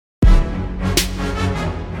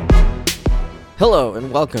Hello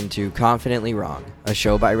and welcome to Confidently Wrong, a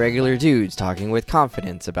show by regular dudes talking with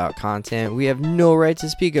confidence about content we have no right to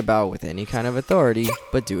speak about with any kind of authority,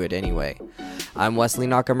 but do it anyway. I'm Wesley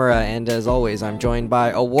Nakamura, and as always, I'm joined by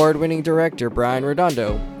award-winning director Brian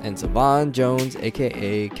Redondo and Savon Jones,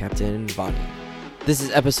 aka Captain Vonnie. This is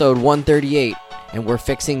episode 138, and we're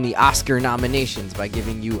fixing the Oscar nominations by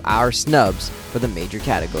giving you our snubs for the major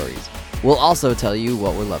categories. We'll also tell you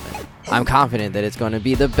what we're loving. I'm confident that it's going to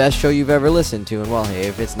be the best show you've ever listened to, and well, hey,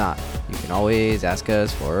 if it's not, you can always ask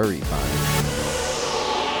us for a refund.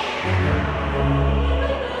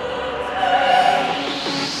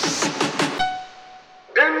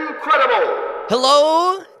 Incredible!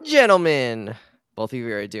 Hello, gentlemen. Both of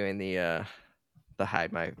you are doing the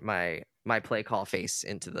hide my play call face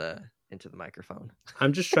into the microphone.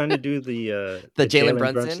 I'm just trying to do the Jalen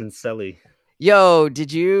Brunson Selly. Yo,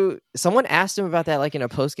 someone asked him about that like in a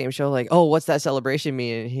post-game show, like, oh, what's that celebration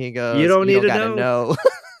mean? And he goes, You don't need to know.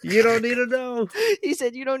 You don't need to know. He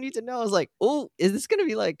said, you don't need to know. I was like, oh, is this going to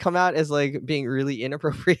be like come out as like being really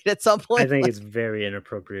inappropriate at some point? I think it's very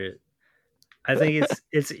inappropriate. I think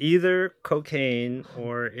it's either cocaine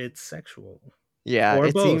or it's sexual. Yeah, or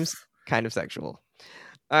it both. Seems kind of sexual.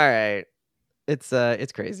 All right.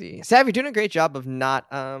 It's crazy. Sav, you're doing a great job of not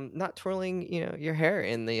twirling, your hair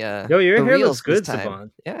in the Yo, your the hair reels looks good, this time.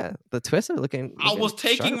 Savon. Yeah, the twists are looking I was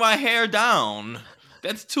taking sharp. my hair down.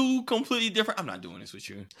 That's two completely different. I'm not doing this with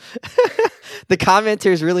you. The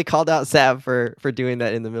commenters really called out Sav for doing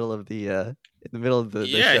that in the middle of the the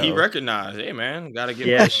Yeah, show. he recognized. Hey, man, gotta get.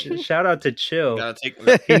 Yeah, shout out to Chill. Gotta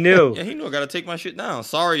take. He knew. Yeah, he knew. I gotta take my shit down.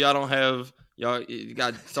 Sorry, y'all don't have y'all.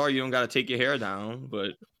 Sorry, you don't gotta take your hair down,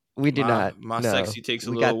 but. We do not. My no. sexy takes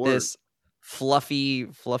a we little got work. this fluffy, I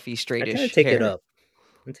straightish gotta take hair. it up.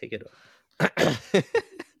 I'm take it up.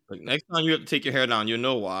 Like, next time you have to take your hair down, you'll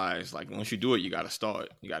know why. It's like once you do it, you gotta start.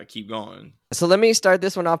 You gotta keep going. So let me start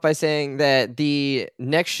this one off by saying that the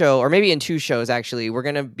next show, or maybe in two shows actually, we're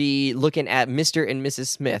gonna be looking at Mr. and Mrs.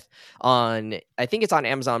 Smith on, I think it's on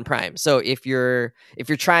Amazon Prime. So if you're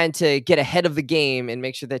trying to get ahead of the game and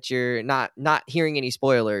make sure that you're not hearing any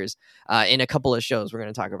spoilers, in a couple of shows, we're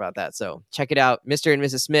gonna talk about that. So check it out, Mr. and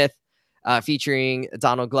Mrs. Smith, featuring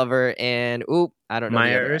Donald Glover and I don't know,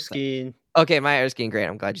 Maya Erskine. Okay, Maya Erskine, great.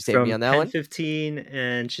 I'm glad you saved me on that one. 15,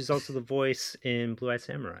 and she's also the voice in Blue Eyed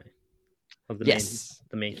Samurai of the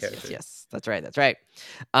main character. Yes, that's right.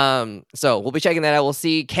 So we'll be checking that out. We'll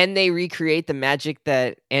see, can they recreate the magic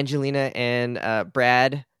that Angelina and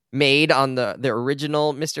Brad made on the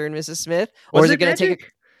original Mr. and Mrs. Smith, or is it going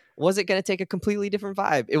to take a completely different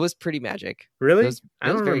vibe? It was pretty magic. Really? I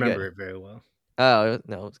don't remember it very well. Oh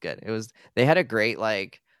no, it was good. They had a great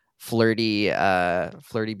like flirty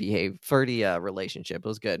relationship. It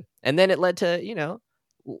was good, and then it led to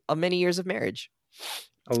many years of marriage,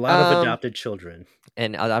 a lot of adopted children,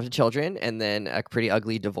 and then a pretty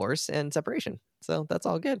ugly divorce and separation. So that's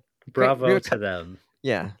all good. Bravo to them.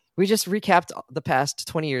 Yeah, we just recapped the past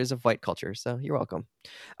 20 years of white culture, so you're welcome.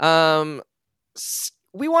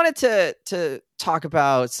 We wanted to talk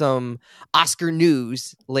about some Oscar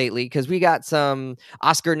news lately because we got some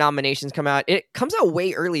Oscar nominations come out. It comes out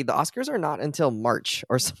way early. The Oscars are not until March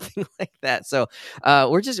or something like that. So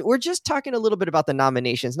we're just talking a little bit about the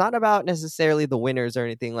nominations, not about necessarily the winners or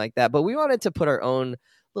anything like that. But we wanted to put our own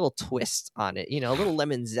little twist on it, a little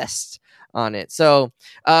lemon zest on it. So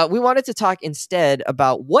we wanted to talk instead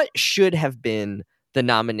about what should have been the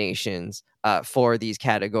nominations for these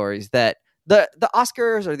categories that the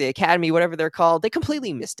Oscars or the Academy, whatever they're called, they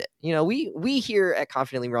completely missed it. We here at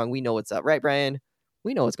Confidently Wrong, we know what's up, right, Brian?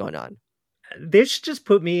 We know what's going on. They should just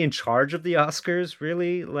put me in charge of the Oscars,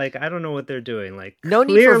 really. Like, I don't know what they're doing. Like, no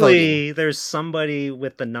need for voting. Clearly, there's somebody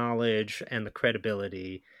with the knowledge and the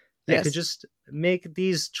credibility that could just make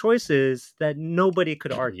these choices that nobody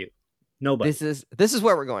could argue. Nobody. This is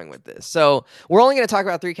where we're going with this. So we're only going to talk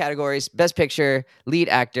about three categories: Best Picture, Lead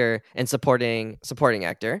Actor, and Supporting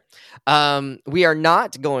Actor. We are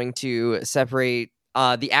not going to separate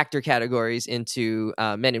the actor categories into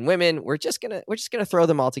men and women. We're just gonna throw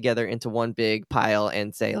them all together into one big pile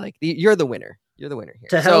and say like, you're the winner. You're the winner here.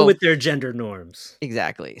 To hell with their gender norms.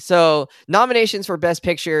 Exactly. So nominations for Best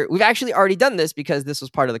Picture. We've actually already done this because this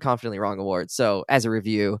was part of the Confidently Wrong Awards. So as a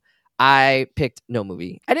review, I picked no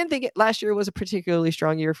movie. I didn't think last year was a particularly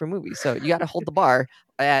strong year for movies. So you got to hold the bar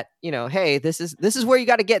at, hey, this is where you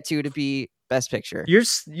got to get to be Best Picture.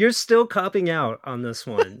 You're still copping out on this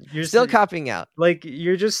one. You're still copping out. Like,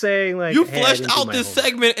 you're just saying like, you fleshed out this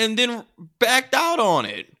segment and then backed out on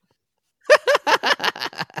it.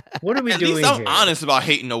 What are we doing? At least I'm here? honest about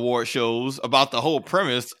hating award shows, about the whole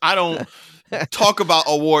premise. I don't. talk about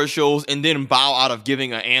award shows and then bow out of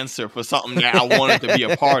giving an answer for something that I wanted to be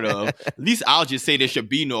a part of. At least I'll just say there should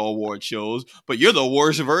be no award shows, but you're the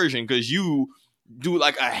worst version because you do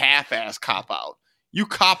like a half-ass cop-out. You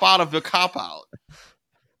cop out of the cop-out.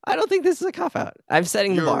 I don't think this is a cop-out. I'm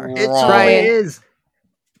setting the bar. It totally is.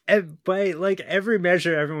 By like every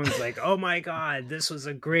measure, everyone's like, "Oh my god, this was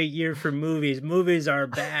a great year for movies. Movies are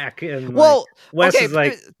back." And well, Wes is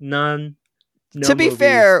like, none. No to be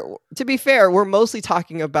movies. fair, we're mostly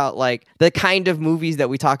talking about like the kind of movies that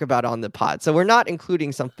we talk about on the pod. So we're not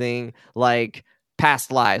including something like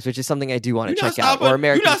Past Lives, which is something I do want to check out, or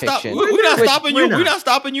American Fiction. We're not stopping you. We're not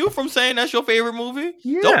stopping you from saying that's your favorite movie.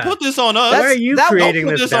 Yeah. Don't put this on us. Why are you creating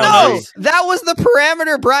this? No, that was the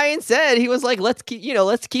parameter Brian said. He was like, let's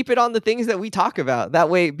keep it on the things that we talk about. That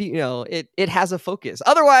way, it has a focus.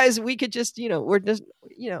 Otherwise, we could just, we're just,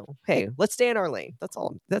 hey, let's stay in our lane. That's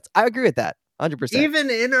all. I agree with that. 100%.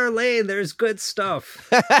 Even in our lane, there's good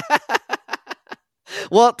stuff.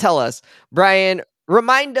 Well, tell us, Brian.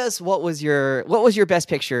 Remind us what was your best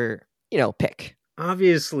picture, pick?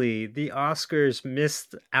 Obviously, the Oscars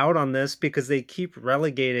missed out on this because they keep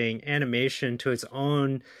relegating animation to its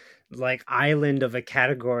own like island of a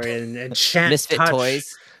category and shan't Misfit touch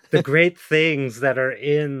toys. the great things that are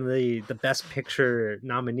in the best picture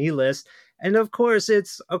nominee list. And of course,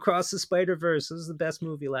 it's Across the Spider-Verse. This is the best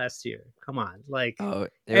movie last year. Come on. Like,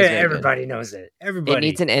 everybody knows it. Everybody. It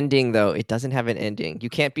needs an ending, though. It doesn't have an ending. You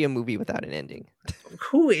can't be a movie without an ending.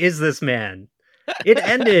 Who is this man? It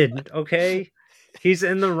ended, okay? He's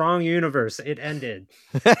in the wrong universe. It ended.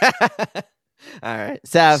 All right.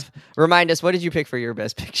 Sav, remind us, what did you pick for your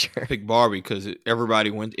best picture? I picked Barbie because everybody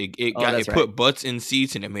went. It put butts in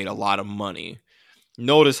seats and it made a lot of money.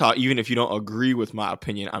 Notice how even if you don't agree with my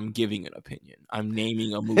opinion, I'm giving an opinion. I'm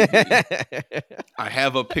naming a movie. I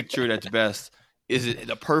have a picture that's best. Is it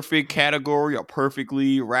the perfect category or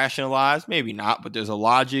perfectly rationalized? Maybe not, but there's a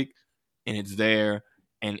logic and it's there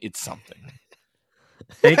and it's something.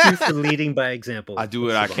 Thank you for leading by example. I do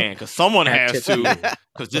what I can because someone has to.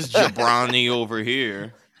 Because this jabroni over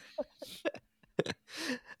here.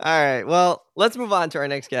 All right. Well, let's move on to our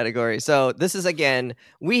next category. So this is, again,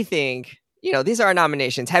 we think, these are our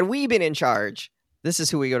nominations. Had we been in charge, this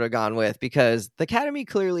is who we would have gone with, because the Academy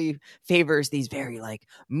clearly favors these very like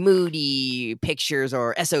moody pictures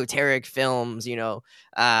or esoteric films,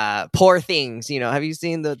 Poor Things. Have you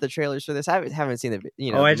seen the trailers for this? I haven't seen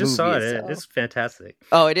the I just saw it. So. It's fantastic.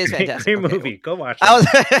 Oh, it is fantastic. Great movie. Go watch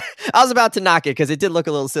it. I was about to knock it because it did look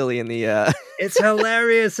a little silly in the It's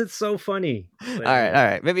hilarious. It's so funny. All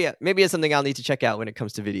right. Maybe it's something I'll need to check out when it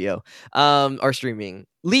comes to video or streaming.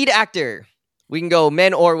 Lead actor. We can go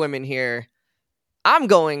men or women here. I'm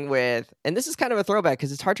going with, and this is kind of a throwback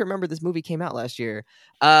because it's hard to remember this movie came out last year.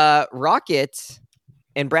 Rocket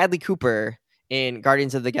and Bradley Cooper in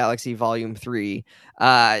Guardians of the Galaxy Volume 3.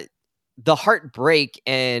 The heartbreak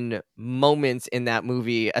and moments in that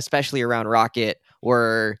movie, especially around Rocket,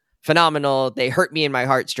 were phenomenal. They hurt me in my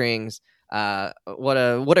heartstrings. What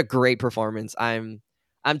a great performance. I'm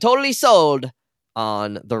totally sold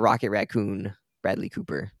on the Rocket Raccoon, Bradley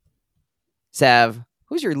Cooper. Sav,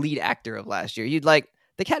 who's your lead actor of last year? The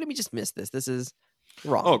Academy just missed this. This is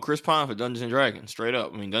wrong. Oh, Chris Pine for Dungeons and Dragons, straight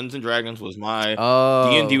up. I mean, Dungeons and Dragons was my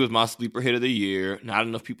D&D was my sleeper hit of the year. Not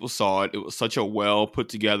enough people saw it. It was such a well put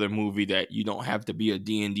together movie that you don't have to be a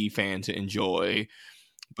D&D fan to enjoy.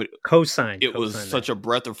 But It was such a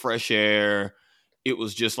breath of fresh air. It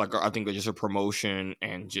was just like, I think just a promotion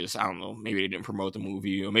and just, I don't know, maybe they didn't promote the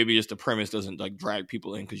movie or maybe just the premise doesn't like drag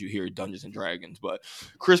people in because you hear Dungeons and Dragons. But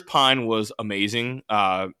Chris Pine was amazing.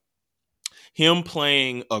 Him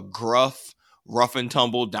playing a gruff, rough and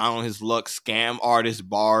tumble, down on his luck, scam artist,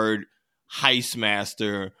 bard, heist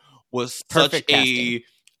master was perfect such casting.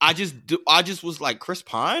 I just was like, Chris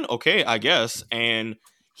Pine? Okay, I guess. And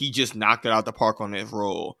he just knocked it out the park on his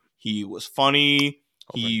role. He was funny.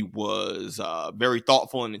 He was very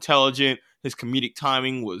thoughtful and intelligent. His comedic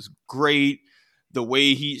timing was great. The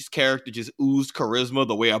way his character just oozed charisma,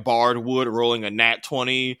 the way a bard would, rolling a nat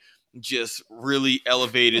 20, just really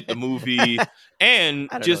elevated the movie. And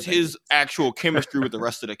just his actual chemistry with the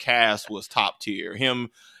rest of the cast was top tier. Him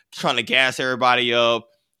trying to gas everybody up.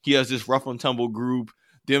 He has this rough and tumble group.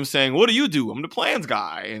 Them saying, what do you do? I'm the plans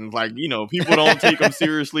guy. And people don't take him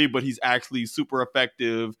seriously, but he's actually super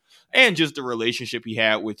effective. And just the relationship he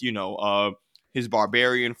had with, his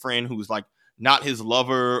barbarian friend who's like not his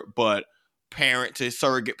lover, but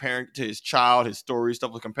surrogate parent to his child. His story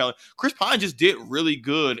stuff was compelling. Chris Pine just did really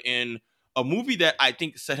good in a movie that I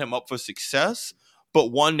think set him up for success,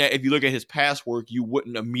 but one that if you look at his past work, you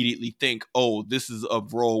wouldn't immediately think, oh, this is a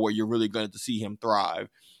role where you're really going to see him thrive.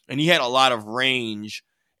 and he had a lot of range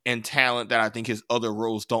and talent that I think his other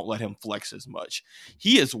roles don't let him flex as much.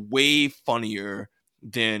 He is way funnier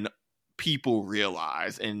than people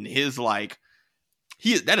realize, and his like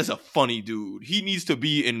that is a funny dude. He needs to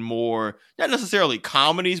be in more, not necessarily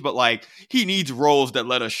comedies, but like he needs roles that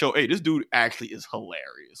let us show, hey, this dude actually is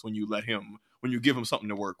hilarious when you give him something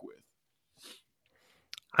to work with.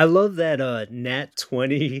 I love that Nat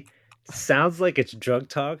 20 sounds like it's drug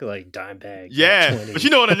talk, like dime bag. Yeah, but you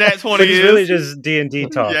know what a Nat 20 is? It's really just D&D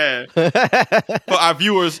talk. Yeah. For our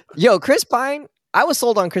viewers. Yo, Chris Pine, I was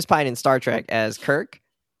sold on Chris Pine in Star Trek as Kirk.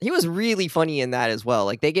 He was really funny in that as well.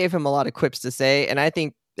 Like they gave him a lot of quips to say, and I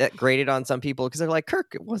think that grated on some people because they're like,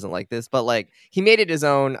 Kirk wasn't like this, but like he made it his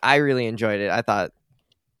own. I really enjoyed it. I thought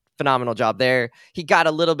phenomenal job there. He got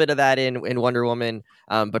a little bit of that in Wonder Woman,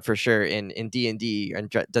 but for sure in D&D and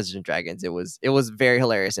Dungeons and Dragons, it was very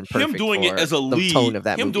hilarious and perfect. Him doing it as a lead, tone of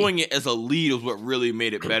that movie. Doing it as a lead was what really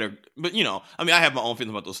made it better. But you know, I mean, I have my own feelings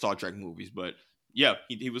about those Star Trek movies, but yeah,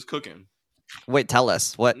 he was cooking. Wait, tell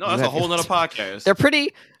us what? No, that's a whole nother podcast.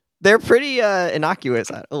 They're pretty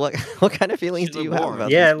innocuous. What kind of feelings do you have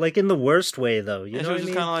about this? Like in the worst way, though. You know what I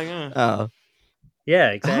mean? Kind of like, oh,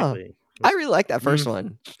 yeah, exactly. I really like that first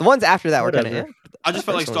one. The ones after that were kind of. I just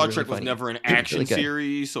felt like Star Trek was never an action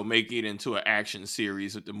series, so making it into an action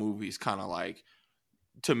series with the movies kind of like,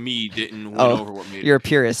 to me, didn't win over what made you're a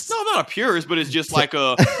purist. No, I'm not a purist, but it's just like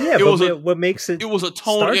a. Yeah, what makes it? It was a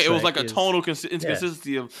tone. It was like a tonal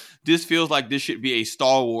inconsistency of this feels like this should be a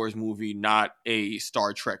Star Wars movie, not a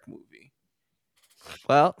Star Trek movie.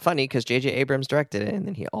 Well, funny because J.J. Abrams directed it, and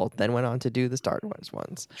then he then went on to do the Star Wars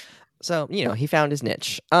ones. So, he found his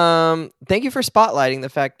niche. Thank you for spotlighting the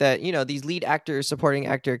fact that, these lead actor, supporting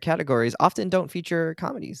actor categories often don't feature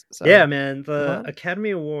comedies. So, yeah, man. The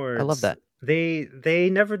Academy Awards. I love that. They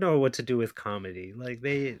never know what to do with comedy. Like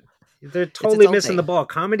they're totally missing the ball.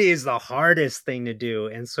 Comedy is the hardest thing to do,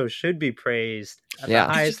 and so should be praised at the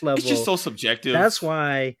highest level. It's just so subjective. That's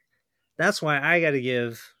why I got to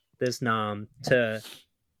give this nom to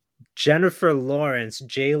Jennifer Lawrence,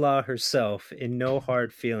 J-Law herself, in No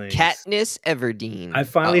Hard Feelings. Katniss Everdeen. I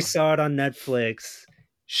finally saw it on Netflix.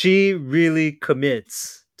 She really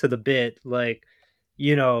commits to the bit. Like,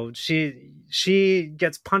 she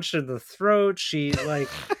gets punched in the throat. She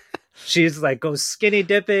she's like goes skinny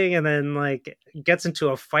dipping and then like gets into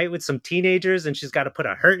a fight with some teenagers and she's got to put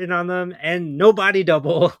a hurting on them and no body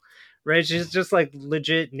double, right? She's just like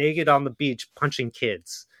legit naked on the beach punching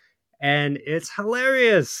kids. And it's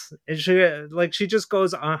hilarious. And she just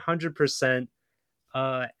goes 100%.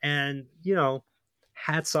 And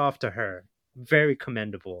hats off to her. Very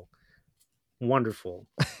commendable. Wonderful.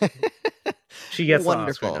 She gets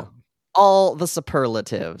wonderful. Right now. All the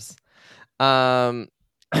superlatives. All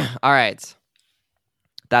right.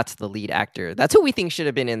 That's the lead actor. That's who we think should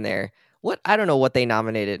have been in there. I don't know what they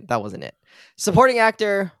nominated. That wasn't it. Supporting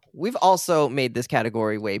actor. We've also made this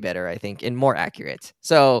category way better, I think, and more accurate.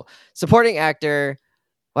 So, supporting actor.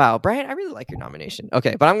 Wow, Brian, I really like your nomination.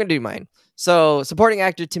 Okay, but I'm going to do mine. So, supporting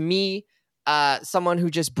actor, to me, someone who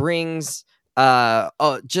just brings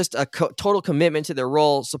just a total commitment to their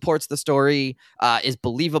role, supports the story, is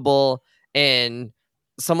believable, and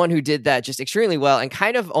someone who did that just extremely well and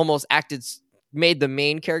kind of almost made the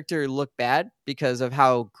main character look bad because of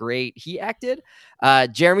how great he acted.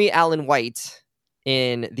 Jeremy Allen White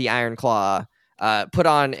in The Iron Claw put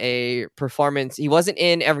on a performance. He wasn't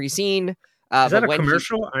in every scene. Is that a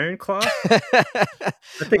commercial, Iron Claw? I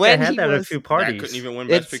think I had that at a few parties. That couldn't even win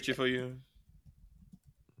Best Picture for you?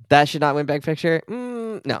 That should not win Best Picture?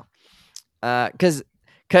 No.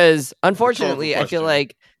 Because unfortunately, I feel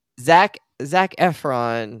like Zac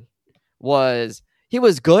Efron was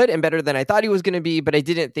good and better than I thought he was going to be, but I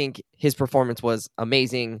didn't think his performance was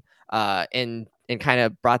amazing and kind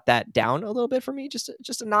of brought that down a little bit for me, just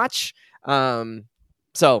a notch.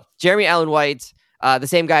 So Jeremy Allen White, the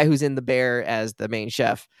same guy who's in The Bear as the main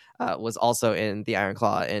chef, was also in The Iron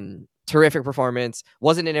Claw, and terrific performance.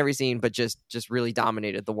 Wasn't in every scene, but just really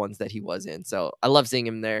dominated the ones that he was in. So I love seeing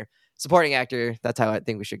him there. Supporting actor, that's how I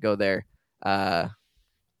think we should go there.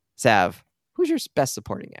 Sav, who's your best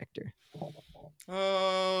supporting actor?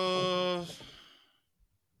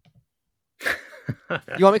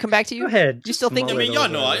 You want me to come back to you? Go ahead. Do you still think? Y'all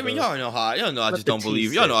know how. Y'all know I just don't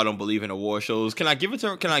believe. Y'all know I don't believe in award shows. Can I give it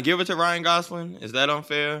to Ryan Gosling? Is that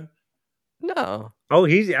unfair? No. Oh,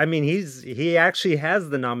 he actually has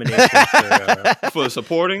the nomination for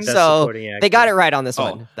supporting. So they got it right on this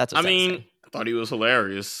one. That's what I thought he was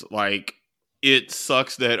hilarious. Like, it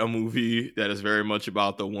sucks that a movie that is very much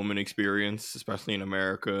about the woman experience, especially in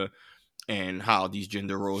America, and how these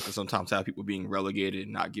gender roles can sometimes have people being relegated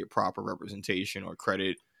and not get proper representation or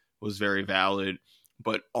credit, was very valid.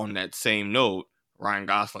 But on that same note, Ryan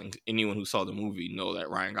Gosling, anyone who saw the movie know that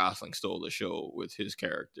Ryan Gosling stole the show with his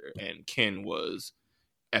character, and Ken was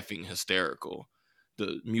effing hysterical.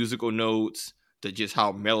 The musical notes, the just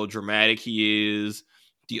how melodramatic he is,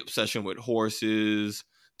 the obsession with horses,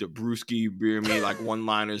 the brewski beer me like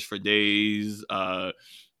one-liners for days.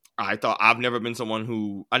 I thought I've never been someone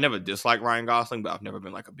who I never disliked Ryan Gosling, but I've never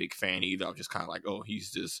been like a big fan either. I'm just kind of like, oh,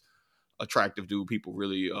 he's this attractive dude people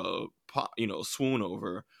really swoon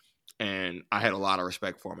over. And I had a lot of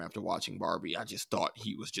respect for him after watching Barbie. I just thought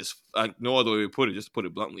he was just no other way to put it, just to put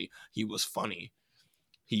it bluntly, he was funny.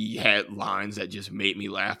 He had lines that just made me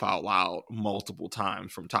laugh out loud multiple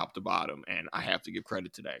times from top to bottom. And I have to give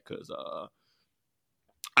credit to that because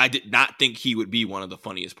I did not think he would be one of the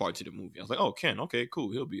funniest parts of the movie. I was like, oh, Ken, okay,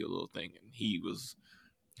 cool. He'll be a little thing. And he was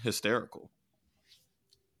hysterical.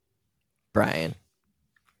 Brian.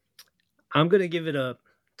 I'm going to give it up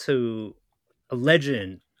to a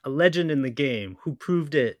legend in the game who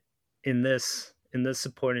proved it in this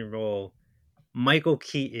supporting role, Michael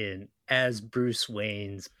Keaton as Bruce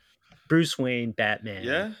Wayne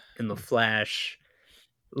Batman in The Flash.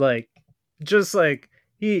 Like, just like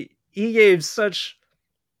he gave such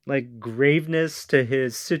like graveness to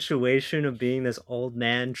his situation of being this old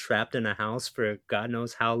man trapped in a house for God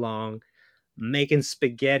knows how long, making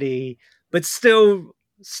spaghetti, but still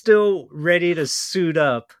ready to suit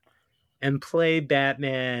up and play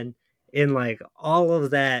Batman in like all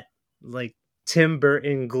of that like Tim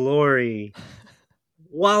Burton glory,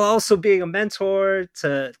 while also being a mentor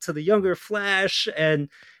to the younger Flash. And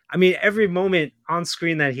I mean, every moment on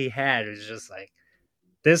screen that he had is just like,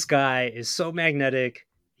 this guy is so magnetic.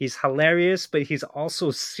 He's hilarious, but he's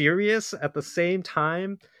also serious at the same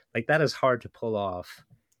time. Like, that is hard to pull off.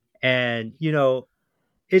 And, you know,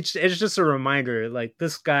 it's just a reminder, like,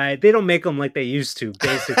 this guy, they don't make him like they used to,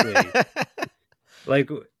 basically. Like,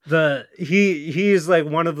 he is like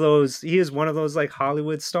one of those like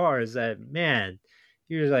Hollywood stars that, man,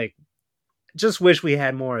 you're like, just wish we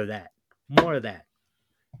had more of that.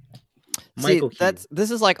 See, this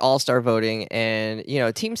is like all-star voting, and you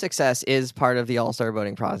know, team success is part of the all-star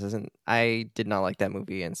voting process, and I did not like that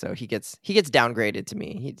movie, and so he gets downgraded to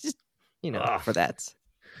me. He just, you know, for that.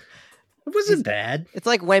 It wasn't bad. It's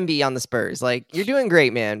like Wemby on the Spurs. Like, you're doing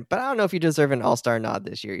great, man, but I don't know if you deserve an all-star nod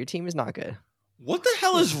this year. Your team is not good. What the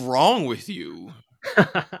hell is wrong with you?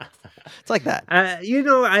 It's like that. You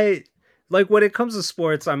know, I like when it comes to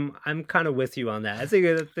sports, I'm kind of with you on that. I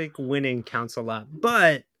think winning counts a lot,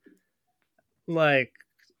 but like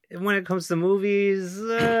when it comes to movies, you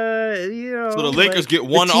know, so the Lakers get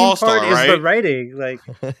one all-star, right? Is the writing, like,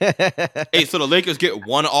 hey, so the Lakers get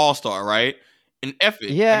one all-star, right? And F it.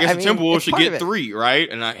 Yeah, I guess the Timberwolves should get 3, right?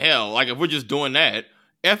 And hell, like if we're just doing that,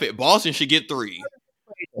 F it, Boston should get 3.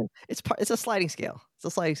 It's a sliding scale. It's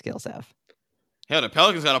a sliding scale, Saf. Hell, the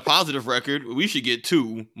Pelicans got a positive record. We should get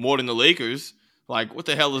 2 more than the Lakers. Like, what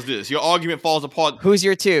the hell is this? Your argument falls apart. Who's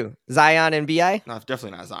your 2? Zion and BI? No,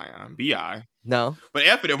 definitely not Zion. BI. No. But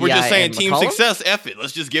F it. If we're just saying team success, F it.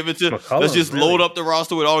 Let's just give it to let's just load up the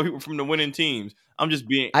roster with all the people from the winning teams. I'm just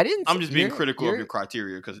being critical of your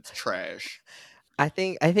criteria because it's trash. I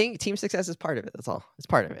think team success is part of it. That's all. It's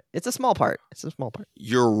part of it. It's a small part.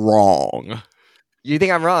 You're wrong. You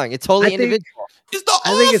think I'm wrong? It's totally individual. It's the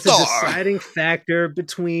all-star. I think it's a deciding factor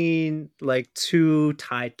between like 2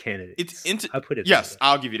 tied candidates. I put it. Yes,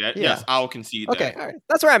 I'll give you that. Yeah. Yes, I'll concede that. Okay, all right.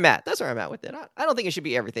 That's where I'm at. With it. I don't think it should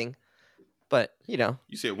be everything, but you know.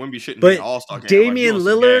 You said Wemby shouldn't be an all-star game. Damian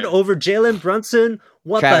Lillard over Jalen Brunson.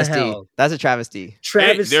 What travesty. The hell? That's a travesty.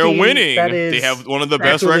 Hey, they're winning. They have one of the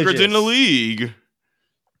best records in the league.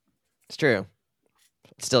 It's true.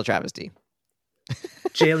 It's still travesty.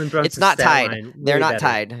 Jalen Brunson. It's not tied. They're not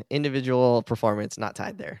tied. Individual performance not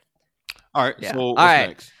tied there. All right. Yeah. So what's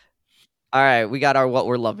next? All right. We got our What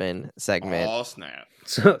We're Loving segment. Oh, snap.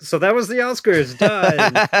 So that was the Oscars.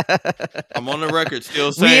 Done. I'm on the record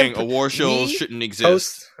still saying award shows shouldn't exist.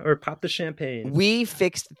 Post or pop the champagne. We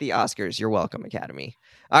fixed the Oscars. You're welcome, Academy.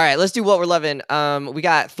 All right, let's do What We're Loving. We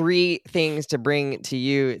got 3 things to bring to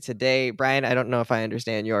you today. Brian, I don't know if I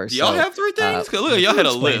understand yours. Do y'all have 3 things? Look, y'all had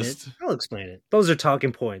a list. I'll explain it. Those are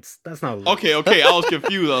talking points. That's not a list. Okay. I was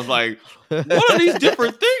confused. I was like, what are these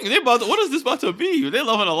different things? What is this about to be? They're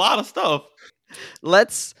loving a lot of stuff.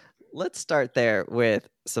 Let's start there with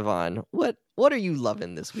Savan. What are you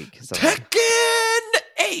loving this week, Savan? Tekken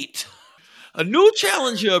 8. A new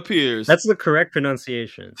challenger appears. That's the correct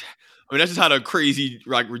pronunciation. I mean, that's just how the crazy,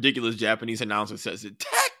 like, ridiculous Japanese announcer says it.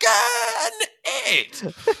 Tekken 8!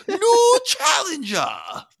 New challenger!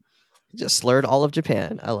 Just slurred all of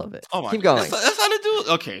Japan. I love it. Oh my Keep going. That's how to do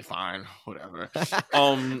it. Okay, fine. Whatever.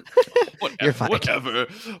 You're fine. Whatever.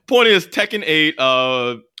 Point is, Tekken 8.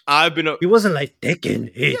 I've been. He wasn't like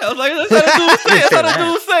Tekken 8. Yeah, I was like, that's how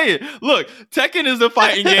the dude say it. Look, Tekken is a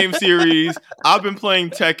fighting game series. I've been playing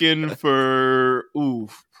Tekken for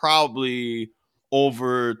probably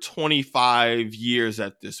over 25 years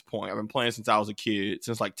at this point. I've been playing since I was a kid,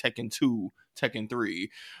 since like Tekken 2, Tekken 3.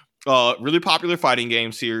 Really popular fighting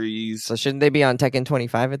game series. So shouldn't they be on Tekken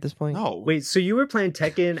 25 at this point? No. Wait, so you were playing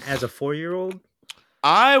Tekken as a 4-year-old?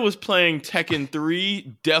 I was playing Tekken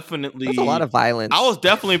 3, definitely. That's a lot of violence. I was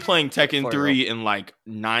definitely playing Tekken 3 in like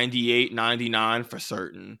 98, 99 for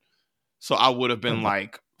certain. So I would have been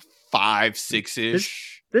like 5,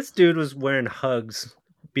 6-ish. This dude was wearing hugs,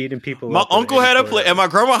 beating people my up. My uncle had a play at my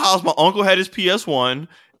grandma's house. My uncle had his PS1,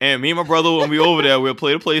 and me and my brother, when we were over there, we would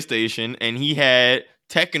play the PlayStation, and he had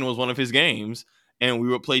Tekken was one of his games, and we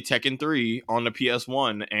would play Tekken 3 on the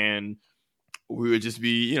PS1, and we would just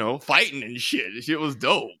be, fighting and shit. Shit was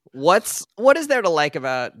dope. What is there to like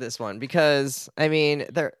about this one? Because I mean,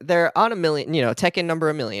 they're on 1 million. Tekken number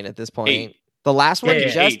 1 million at this point. 8. The last one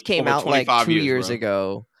just 8, came out like 2 years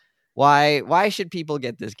ago. Why should people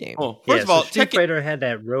get this game? Well, first of all, Street Fighter had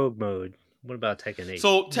that rogue mode. What about Tekken 8?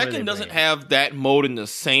 So Tekken doesn't have that mode in the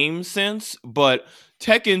same sense, but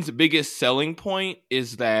Tekken's biggest selling point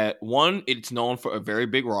is that, one, it's known for a very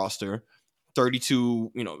big roster.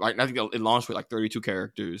 32, I think it launched with like 32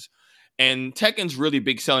 characters. And Tekken's really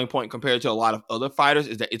big selling point compared to a lot of other fighters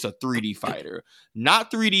is that it's a 3D fighter.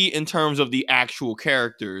 Not 3D in terms of the actual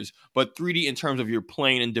characters, but 3D in terms of your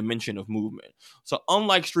plane and dimension of movement. So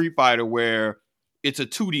unlike Street Fighter, where it's a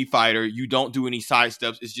 2D fighter, you don't do any side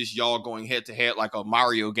steps. It's just y'all going head to head like a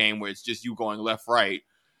Mario game where it's just you going left, right.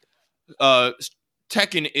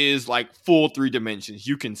 Tekken is like full 3 dimensions.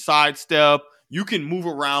 You can sidestep. You can move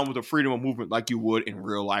around with the freedom of movement like you would in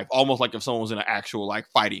real life, almost like if someone was in an actual like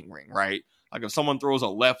fighting ring, right? Like if someone throws a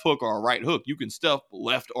left hook or a right hook, you can step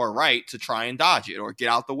left or right to try and dodge it or get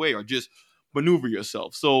out the way or just maneuver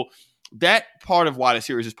yourself. So that part of why the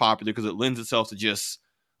series is popular, because it lends itself to just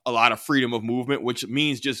a lot of freedom of movement, which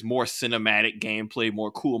means just more cinematic gameplay,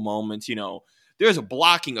 more cool moments, There's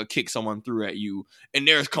blocking a kick someone threw at you, and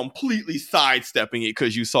there's completely sidestepping it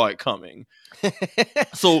because you saw it coming.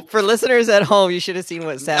 So for listeners at home, you should have seen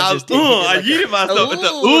what Sam just did. I yeeted myself. I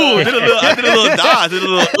did a little dodge, did a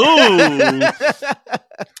little ooh.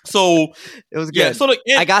 So it was good. Yeah, so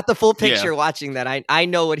I got the full picture watching that. I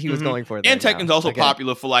know what he was going for there. And Tekken's also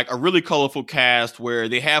popular for like a really colorful cast where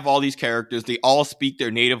they have all these characters. They all speak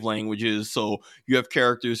their native languages. So you have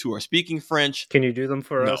characters who are speaking French. Can you do them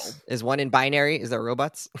for us? Is one in binary? Is there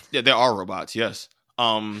robots? Yeah, there are robots. Yes.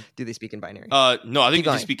 Do they speak in binary? No, I think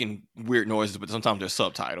they're speaking weird noises, but sometimes there's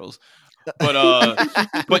subtitles.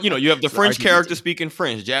 But you have the French character speaking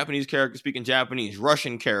French, Japanese character speaking Japanese,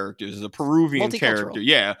 Russian characters, the Peruvian character.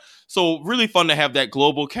 Yeah. So really fun to have that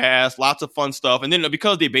global cast, lots of fun stuff. And then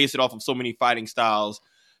because they base it off of so many fighting styles,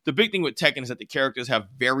 the big thing with Tekken is that the characters have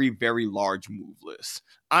very, very large move lists.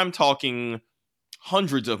 I'm talking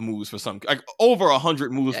hundreds of moves for some, like over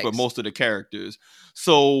 100 moves for most of the characters.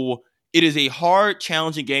 So it is a hard,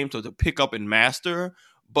 challenging game to pick up and master,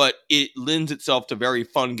 but it lends itself to very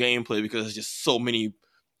fun gameplay because there's just so many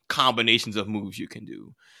combinations of moves you can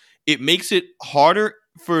do. It makes it harder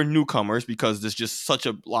for newcomers because there's just such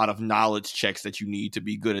a lot of knowledge checks that you need to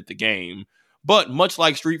be good at the game. But much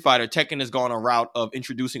like Street Fighter, Tekken has gone a route of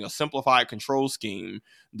introducing a simplified control scheme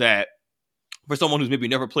that for someone who's maybe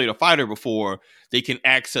never played a fighter before, they can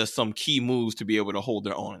access some key moves to be able to hold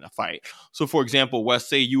their own in a fight. So, for example, Wes,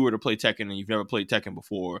 say you were to play Tekken and you've never played Tekken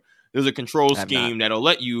before. There's a control scheme that'll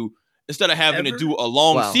let you, instead of having to do a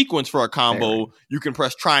long sequence for a combo, you can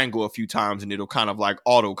press triangle a few times and it'll kind of like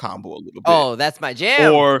auto combo a little bit. Oh, that's my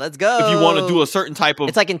jam. Or let's go. If you want to do a certain type of...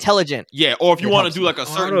 It's like intelligent. Yeah, or if you want to do like a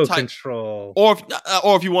certain type... Control. Or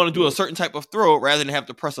if you want to do a certain type of throw, rather than have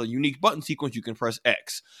to press a unique button sequence, you can press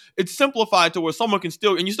X. It's simplified to where someone can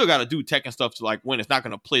still... And you still got to do Tekken stuff to like win. It's not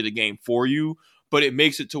going to play the game for you, but it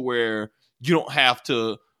makes it to where you don't have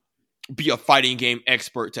to be a fighting game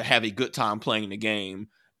expert to have a good time playing the game.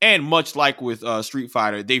 And much like with Street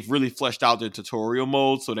Fighter, they've really fleshed out their tutorial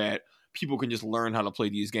mode so that people can just learn how to play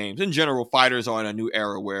these games. In general, fighters are in a new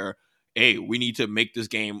era where, hey, we need to make this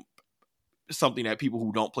game something that people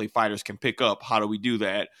who don't play fighters can pick up. How do we do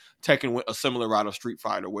that? Tekken went a similar route of Street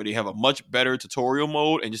Fighter where they have a much better tutorial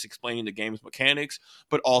mode and just explaining the game's mechanics,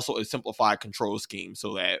 but also a simplified control scheme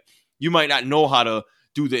so that you might not know how to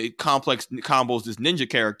do the complex combos this ninja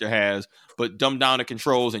character has, but dumb down the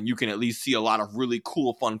controls, and you can at least see a lot of really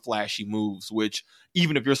cool, fun, flashy moves, which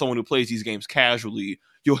even if you're someone who plays these games casually,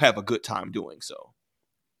 you'll have a good time doing so.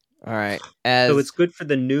 All right. So it's good for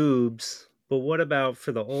the noobs, but what about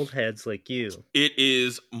for the old heads like you? It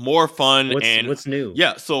is more fun. What's new?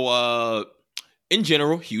 Yeah, so in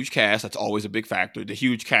general, huge cast, that's always a big factor. The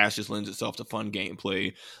huge cast just lends itself to fun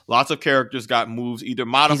gameplay. Lots of characters got moves either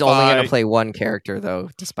modified. He's only going to play one character, though,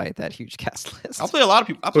 despite that huge cast list. I'll play a lot of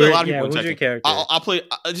people. I play a lot of people in Tekken. Your character? I'll play.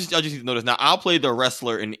 I just need to notice now. I'll play the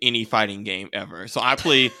wrestler in any fighting game ever. So I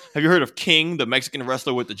play. Have you heard of King, the Mexican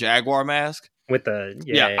wrestler with the Jaguar mask? With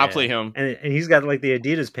the I play him, and he's got like the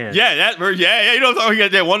Adidas pants. Yeah, that version. Yeah. You know what I'm talking about? He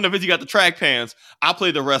got that one of his. He got the track pants. I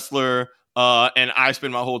play the wrestler. And I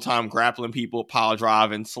spend my whole time grappling people, power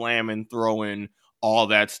driving, slamming, throwing, all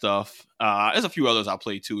that stuff. There's a few others I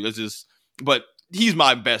play too. But he's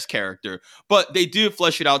my best character. But they did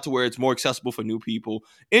flesh it out to where it's more accessible for new people.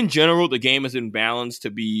 In general, the game is in balance to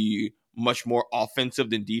be much more offensive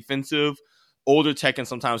than defensive. Older Tekken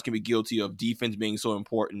sometimes can be guilty of defense being so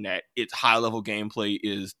important that its high-level gameplay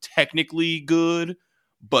is technically good,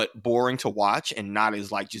 but boring to watch and not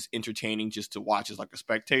as like just entertaining just to watch as like a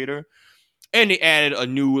spectator. And they added a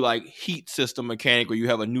new like heat system mechanic where you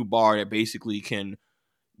have a new bar that basically can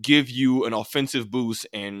give you an offensive boost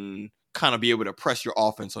and kind of be able to press your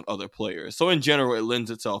offense on other players. So in general, it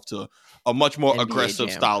lends itself to a much more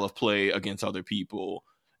aggressive style of play against other people,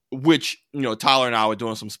 which, you know, Tyler and I were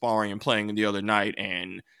doing some sparring and playing the other night,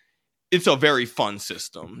 and it's a very fun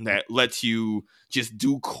system that lets you just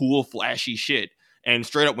do cool, flashy shit. And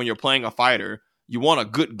straight up, when you're playing a fighter, you want a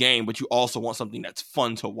good game, but you also want something that's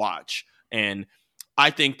fun to watch. And I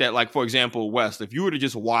think that, like, for example, Wes, if you were to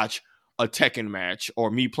just watch a Tekken match or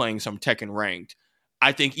me playing some Tekken ranked,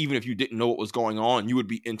 I think even if you didn't know what was going on, you would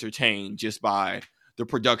be entertained just by the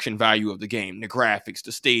production value of the game, the graphics,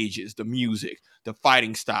 the stages, the music, the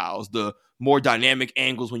fighting styles, the more dynamic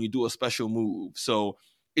angles when you do a special move. So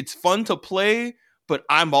it's fun to play, but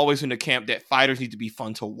I'm always in the camp that fighters need to be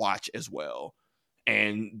fun to watch as well.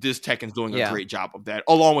 And this Tekken's doing a great job of that,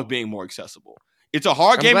 along with being more accessible. It's a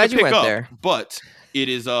hard game to pick up, but it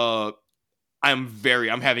is I'm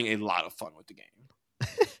having a lot of fun with the game.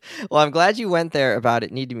 Well, I'm glad you went there about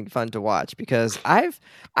it needing to be fun to watch, because I've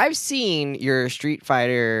seen your Street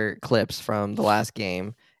Fighter clips from the last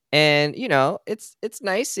game, and you know it's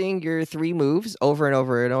nice seeing your 3 moves over and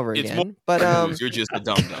over and over again. But you're just a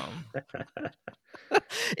dum-dum.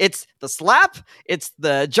 It's the slap, it's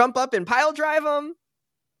the jump up and pile drive them.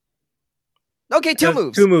 Okay, 2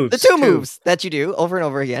 moves. 2 moves. The 2 moves that you do over and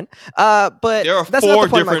over again. But there are that's 4 not the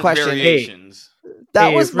point of my different question. variations.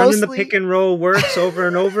 That was running mostly the pick and roll works over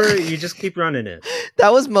and over. You just keep running it.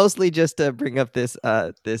 That was mostly just to bring up this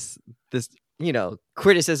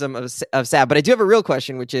criticism of Sab. But I do have a real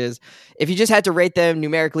question, which is, if you just had to rate them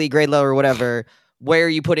numerically, grade level or whatever, where are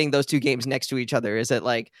you putting those 2 games next to each other? Is it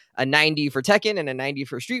like a 90 for Tekken and a 90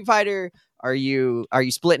 for Street Fighter? Are you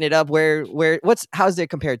splitting it up? How's it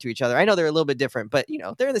compared to each other? I know they're a little bit different, but you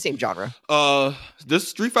know, they're in the same genre. This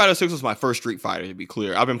Street Fighter 6 was my first Street Fighter, to be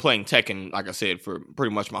clear. I've been playing Tekken, like I said, for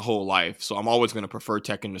pretty much my whole life, so I'm always going to prefer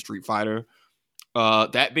Tekken to Street Fighter.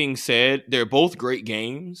 That being said, they're both great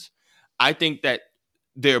games. I think that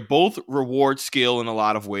they're both reward skill in a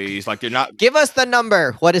lot of ways. Like, they're not. Give us the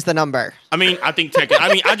number. What is the number? I mean, I think Tekken.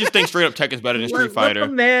 I just think straight up Tekken's better than Street Fighter.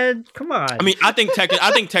 Man, come on. I mean, I think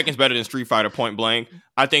Tekken's better than Street Fighter, point blank.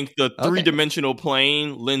 I think the 3-dimensional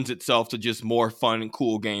plane lends itself to just more fun and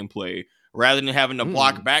cool gameplay, rather than having to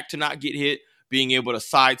block back to not get hit. Being able to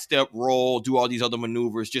sidestep, roll, do all these other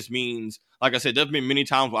maneuvers just means, like I said, there's been many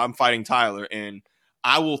times where I'm fighting Tyler and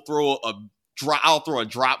I will throw a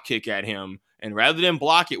drop kick at him. And rather than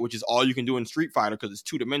block it, which is all you can do in Street Fighter because it's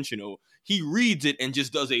 2-dimensional, he reads it and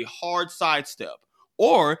just does a hard sidestep.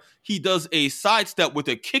 Or he does a sidestep with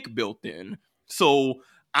a kick built in. So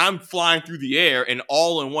I'm flying through the air and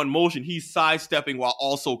all in one motion, he's sidestepping while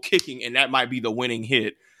also kicking, and that might be the winning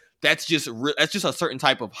hit. That's just a certain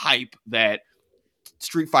type of hype that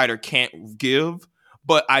Street Fighter can't give.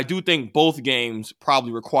 But I do think both games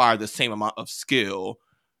probably require the same amount of skill.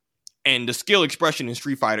 And the skill expression in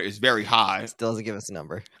Street Fighter is very high. Still doesn't give us a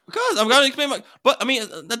number. Because I'm going to explain but I mean,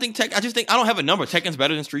 I just think I don't have a number. Tekken's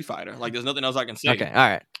better than Street Fighter. Like, there's nothing else I can say. Okay, all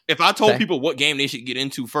right. If I told people what game they should get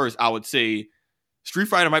into first, I would say Street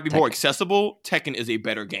Fighter might be more accessible. Tekken is a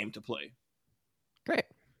better game to play. Great.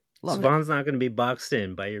 Spawn's not going to be boxed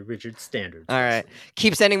in by your rigid standards. All right,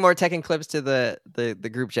 keep sending more Tekken clips to the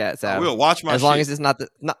group chat. So we'll watch my. As long as it's not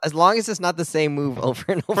the same move over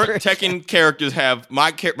and over. Tekken characters have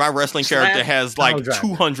my wrestling character has like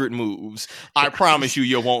 200 moves. I promise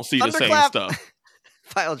you won't see the same stuff.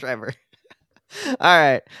 File driver. All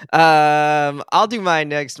right, I'll do mine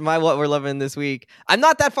next. What we're loving this week. I'm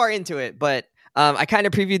not that far into it, but I kind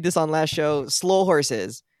of previewed this on last show. Slow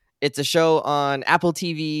Horses. It's a show on Apple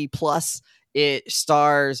TV Plus. It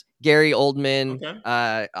stars Gary Oldman,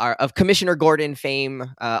 of Commissioner Gordon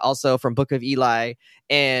fame, also from Book of Eli.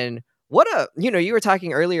 And you were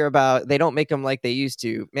talking earlier about they don't make them like they used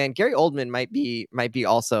to. Man, Gary Oldman might be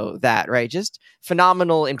also that, right? Just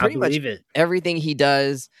phenomenal in pretty much everything he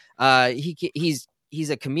does. He's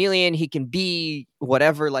a chameleon. He can be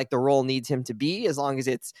whatever like the role needs him to be, as long as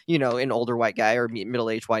it's, an older white guy or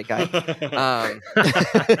middle-aged white guy.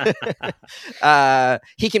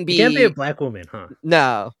 He can be. He can't be a black woman, huh?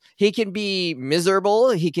 No, he can be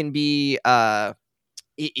miserable. He can be.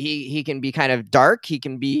 He can be kind of dark. He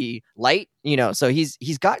can be light. So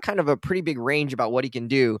he's got kind of a pretty big range about what he can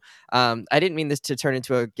do. I didn't mean this to turn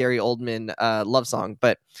into a Gary Oldman love song,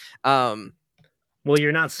 but. Well,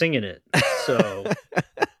 you're not singing it, so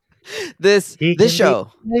this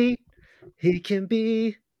show. He can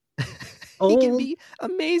be old. He can be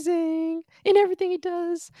amazing in everything he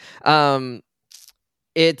does.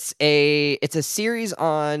 It's a series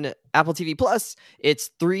on Apple TV Plus.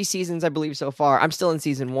 It's 3 seasons, I believe, so far. I'm still in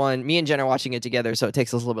season 1. Me and Jen are watching it together, so it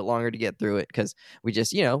takes us a little bit longer to get through it because we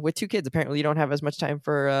just, with 2 kids, apparently you don't have as much time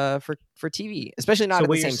for TV, especially not at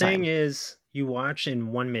the same time. So what you're saying is you watch in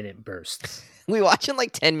 1-minute bursts. We watch in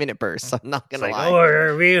like 10-minute bursts. I'm not gonna lie.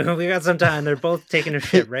 Oh, we got some time. They're both taking a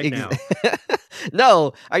shit right now.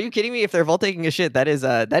 No, are you kidding me? If they're both taking a shit, that is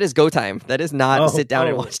go time. That is not sit down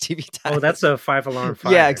and watch TV time. Oh, that's a 5-alarm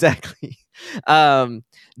fire. Yeah, exactly.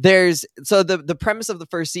 There's the premise of the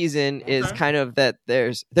first season is kind of that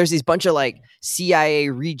there's these bunch of like CIA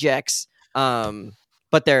rejects,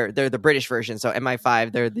 but they're the British version. So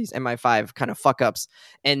MI5, they're these MI5 kind of fuck ups,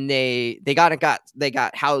 and they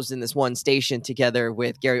got housed in this one station together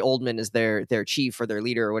with Gary Oldman as their chief or their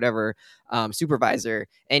leader or whatever, supervisor.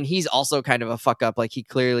 And he's also kind of a fuck up. Like he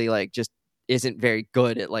clearly like just isn't very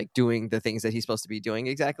good at like doing the things that he's supposed to be doing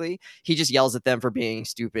exactly. He just yells at them for being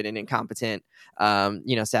stupid and incompetent.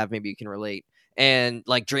 Sav, maybe you can relate. And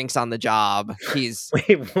like drinks on the job. He's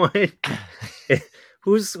wait, what?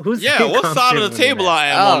 Who's what side of the table I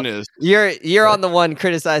am on this? You're on the one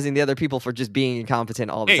criticizing the other people for just being incompetent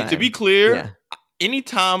all the time. Hey, to be clear,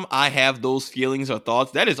 anytime I have those feelings or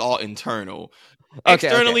thoughts, that is all internal.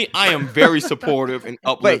 Externally, I am very supportive and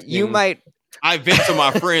uplifting. But I vent to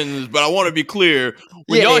my friends, but I want to be clear.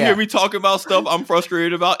 When y'all hear me talking about stuff I'm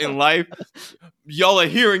frustrated about in life, y'all are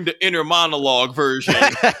hearing the inner monologue version.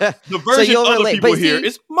 The version other people hear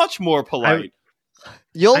is much more polite.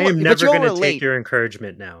 I am never going to take your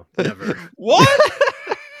encouragement now. Never. What?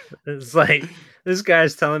 It's like, this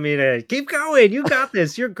guy's telling me to keep going. You got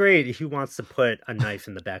this. You're great. He wants to put a knife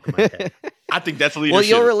in the back of my head. I think that's leadership. Well,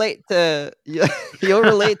 you'll relate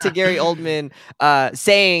to Gary Oldman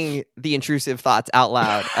saying the intrusive thoughts out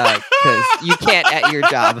loud because you can't at your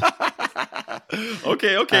job.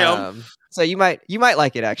 Okay. So you might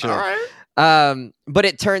like it actually. All right. But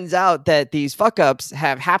it turns out that these fuck ups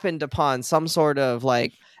have happened upon some sort of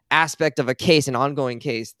like aspect of a case, an ongoing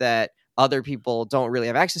case that other people don't really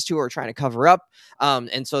have access to or are trying to cover up.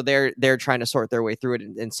 And so they're trying to sort their way through it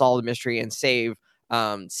and solve the mystery and save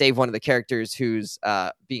one of the characters who's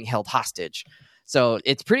being held hostage. So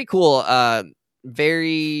it's pretty cool.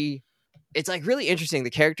 It's like really interesting. The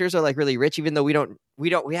characters are like really rich, even though we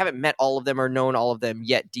haven't met all of them or known all of them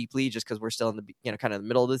yet deeply, just because we're still in the kind of the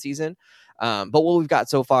middle of the season. But what we've got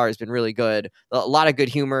so far has been really good. A lot of good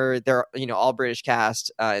humor. They're all British cast,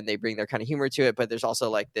 and they bring their kind of humor to it. But there's also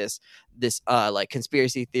like this like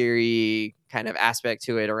conspiracy theory kind of aspect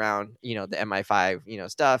to it around the MI5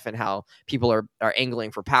 stuff and how people are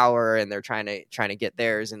angling for power and they're trying to get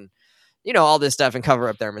theirs and all this stuff and cover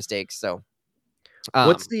up their mistakes. So.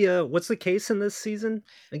 What's the case in this season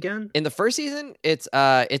again? In the first season, it's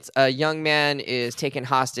a young man is taken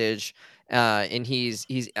hostage, and he's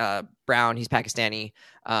brown, he's Pakistani.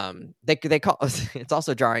 They call it's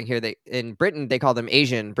also jarring here. In Britain they call them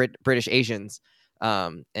British Asians,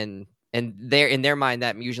 and they're in their mind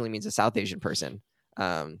that usually means a South Asian person.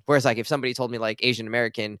 Whereas like if somebody told me like Asian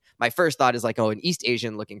American, my first thought is like an East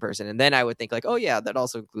Asian looking person, and then I would think like that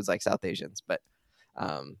also includes like South Asians, but.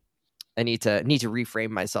 I need to reframe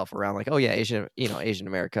myself around like, oh yeah, Asian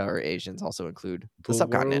America or Asians also include the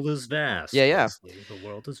subcontinent. The world is vast. Yeah. The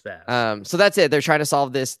world is vast. So that's it. They're trying to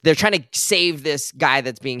solve this. They're trying to save this guy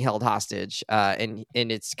that's being held hostage. And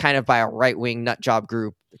it's kind of by a right-wing nut job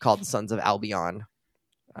group called the Sons of Albion.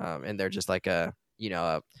 And they're just like a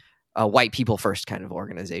white people first kind of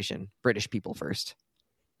organization. British people first.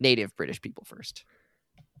 Native British people first.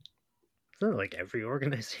 Not like every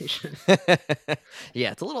organization.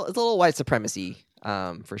 Yeah, it's a little white supremacy,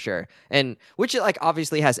 for sure, and which like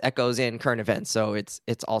obviously has echoes in current events. So it's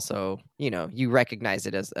also, you recognize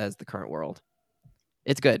it as the current world.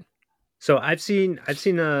 It's good. So I've seen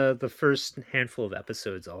the first handful of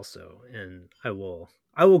episodes also, and I will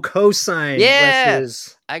co-sign. Yeah,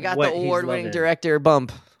 I got the award-winning director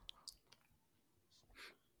bump.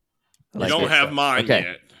 You don't have mine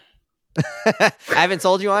yet. I haven't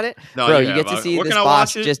sold you on it. No, bro. You get to see this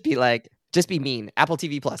boss just be mean. Apple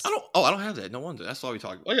TV Plus. I don't have that. No wonder. That's why we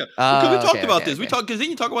talked. Oh yeah, because we talked about this. We talked because then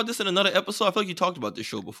you talk about this in another episode. I feel like you talked about this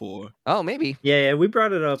show before. Oh, maybe. Yeah, we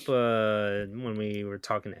brought it up when we were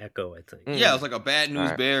talking Echo, I think. Yeah, it was like a Bad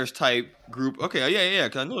News Bears type group. Okay, yeah.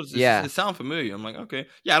 Because I noticed it sounds familiar. I'm like, okay,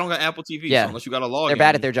 yeah, I don't got Apple TV. So unless you got a login, they're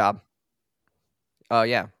bad at their job. Oh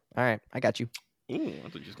yeah. All right, I got you. Ooh, I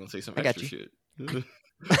thought you was gonna say some extra shit.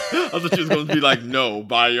 I thought you was going to be like, no,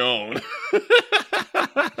 buy your own.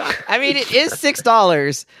 I mean, it is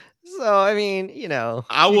 $6. So, I mean,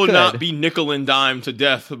 I will not be nickel and dime to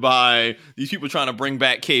death by these people trying to bring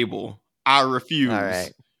back cable. I refuse. All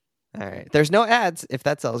right. There's no ads if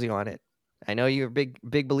that sells you on it. I know you're a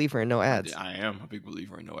big believer in no ads. I am a big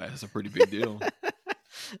believer in no ads. It's a pretty big deal. I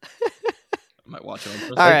might watch it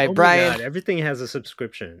on All right, Brian. God, everything has a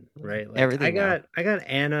subscription, right? Like, everything. I got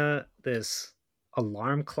Anna this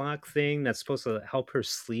alarm clock thing that's supposed to help her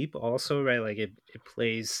sleep also, right? Like it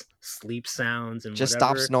plays sleep sounds and just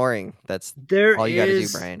whatever. Stop snoring. That's there all you got to do,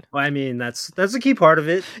 Brian. Well, I mean, that's a key part of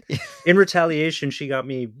it. In retaliation, she got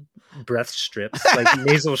me breath strips, like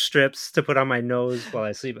nasal strips to put on my nose while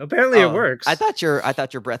I sleep. Apparently it works. I thought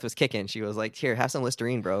your breath was kicking. She was like, here, have some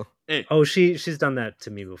Listerine, bro. Hey. Oh, she's done that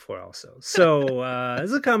to me before also. So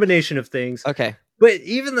it's a combination of things. Okay. But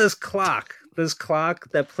even this clock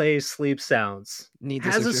that plays sleep sounds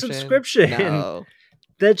has a subscription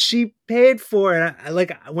that she paid for. And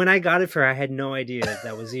when I got it for her, I had no idea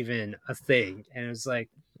that was even a thing. And it was like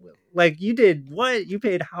you did what? You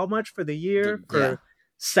paid how much for the year for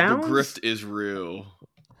sounds? The grift is real.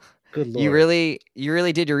 Good Lord. You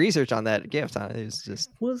really did your research on that gift, huh? It was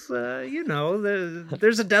just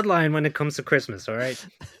there's a deadline when it comes to Christmas, all right?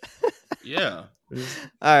 Yeah.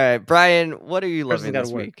 All right, Brian, what are you loving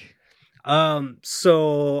this week?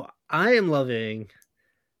 So I am loving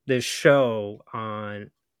this show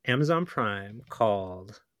on Amazon Prime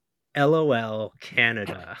called LOL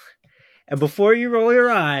Canada. And before you roll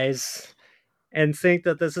your eyes and think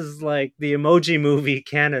that this is like the Emoji Movie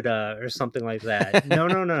Canada or something like that,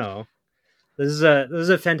 no. This is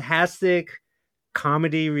a fantastic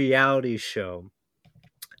comedy reality show,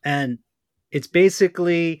 and it's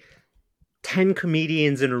basically 10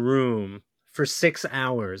 comedians in a room for 6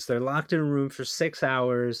 hours. They're locked in a room for 6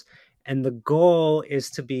 hours, and the goal is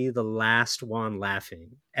to be the last one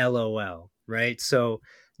laughing. LOL, right? So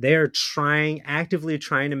they're actively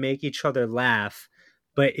trying to make each other laugh,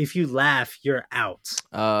 but if you laugh, you're out,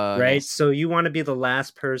 right? Nice. So you want to be the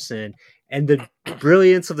last person, and the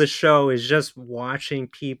brilliance of the show is just watching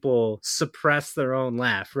people suppress their own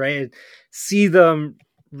laugh, right? See them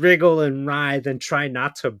wriggle and writhe and try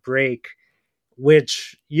not to break,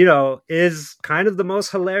 which, is kind of the most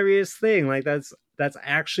hilarious thing. Like that's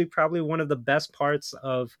actually probably one of the best parts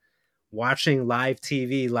of watching live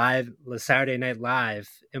TV, Saturday Night Live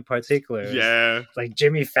in particular. Yeah. Like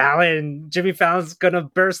Jimmy Fallon's gonna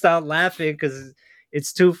burst out laughing because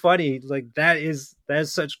it's too funny. Like that is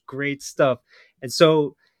such great stuff. And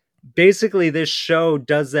so basically this show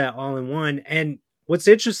does that all in one. And what's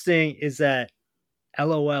interesting is that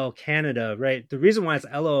LOL Canada, right? The reason why it's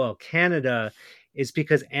LOL Canada is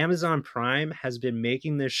because Amazon Prime has been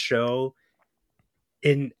making this show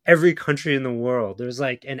in every country in the world. There's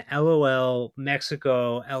like an LOL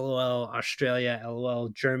Mexico, LOL Australia, LOL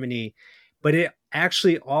Germany, but it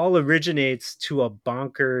actually all originates to a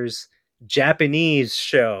bonkers Japanese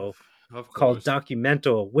show called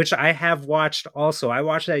Documento, which I have watched also. I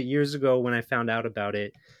watched that years ago when I found out about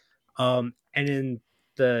it. And in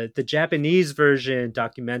the Japanese version,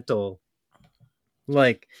 Documento,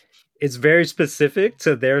 like, it's very specific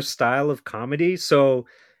to their style of comedy. So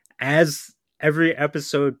as every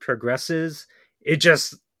episode progresses, it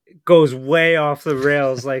just goes way off the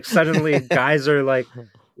rails. Like suddenly guys are like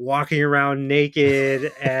walking around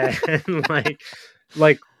naked and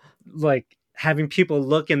like having people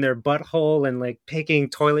look in their butthole and like picking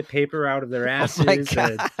toilet paper out of their asses.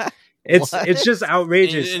 And it's just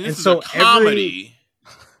outrageous. And this is a comedy.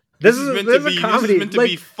 This is meant to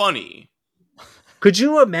be funny. Could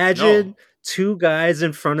you imagine two guys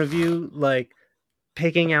in front of you like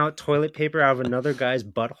picking out toilet paper out of another guy's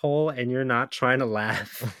butthole and you're not trying to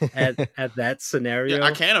laugh at that scenario? Yeah,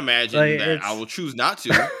 I can't imagine that. I will choose not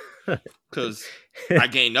to because I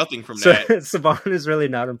gain nothing from that. Saban is really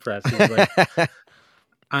not impressed. He's like,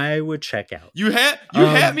 I would check out. You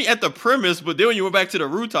had me at the premise, but then when you went back to the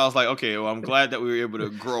roots, I was like, okay, well, I'm glad that we were able to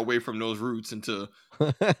grow away from those roots into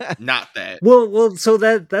not that. Well, so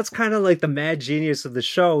that's kind of like the mad genius of the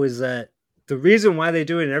show is that the reason why they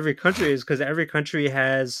do it in every country is because every country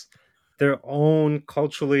has their own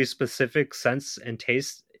culturally specific sense and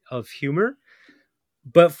taste of humor.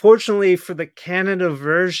 But fortunately for the Canada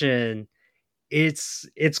version, it's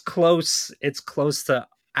close to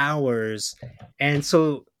ours. And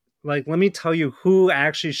so, like, let me tell you who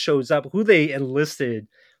actually shows up, who they enlisted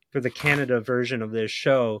for the Canada version of this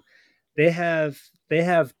show. They have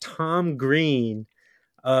Tom Green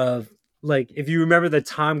of, like, if you remember the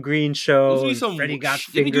Tom Green show, Freddy Got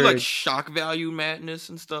Fingered. Did he do like shock value madness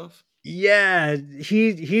and stuff? Yeah,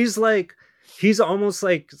 he's almost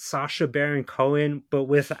like Sacha Baron Cohen, but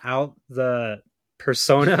without the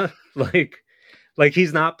persona. Like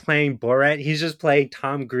he's not playing Borat. He's just playing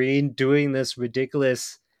Tom Green doing this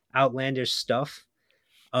ridiculous, outlandish stuff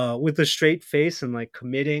with a straight face and like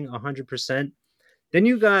committing 100%. Then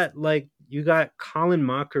you got Colin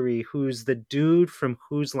Mockery, who's the dude from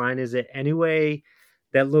Whose Line Is It Anyway?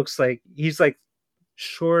 That looks like he's like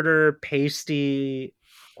shorter, pasty,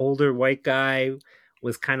 older white guy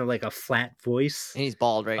with kind of like a flat voice. And he's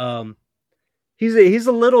bald, right? He's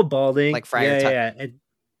a little balding, like Friar Tuck. Yeah.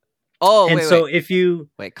 If you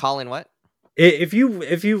Colin, what? If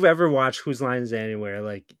you've ever watched Whose Line Is It Anywhere,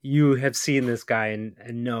 like you have seen this guy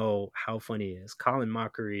and know how funny he is, Colin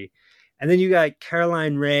Mockery. And then you got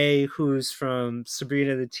Caroline Rhea, who's from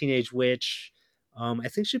Sabrina the Teenage Witch. I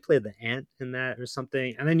think she played the aunt in that or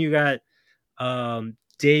something. And then you got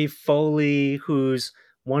Dave Foley, who's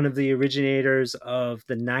one of the originators of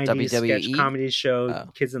the 90s WWE? sketch comedy show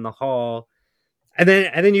Kids in the Hall. And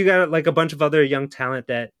then you got like a bunch of other young talent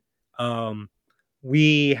that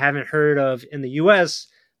we haven't heard of in the US,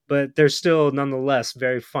 but they're still nonetheless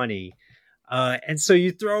very funny. And so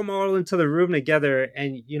you throw them all into the room together,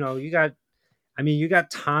 and you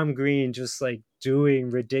got Tom Green just like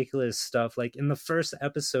doing ridiculous stuff. Like in the first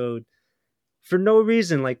episode, for no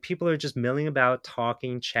reason, like people are just milling about,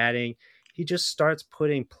 talking, chatting. He just starts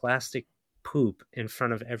putting plastic poop in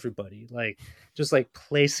front of everybody, like just like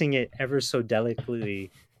placing it ever so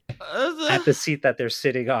delicately at the seat that they're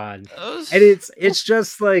sitting on. And it's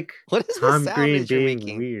just like what is Tom Green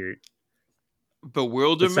being weird.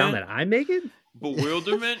 Bewilderment. The sound that I'm making?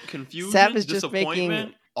 Bewilderment, confusion, Sav is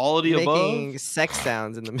disappointment, all of the above. Sex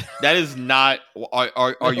sounds in the middle. That is not.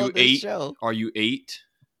 Are you 8? Show. Are you 8?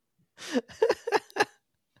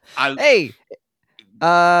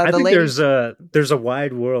 I think there's a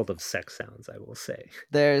wide world of sex sounds. I will say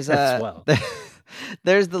there's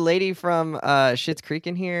there's the lady from Schitt's Creek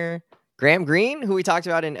in here, Graham Greene, who we talked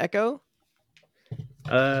about in Echo.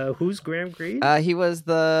 Who's Graham Greene? He was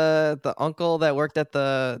the uncle that worked at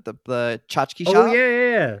the tchotchke shop. Oh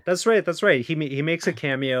yeah, that's right. He makes a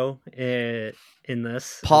cameo in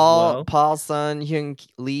this. Paul's son Hyun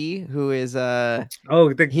Lee, who is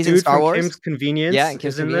he's dude in Star Wars. Kim's Convenience. Yeah, in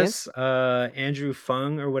Kim's Convenience. In this. Andrew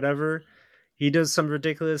Fung or whatever. He does some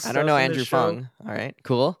ridiculous. I don't know Andrew Fung. All right,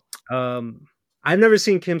 cool. I've never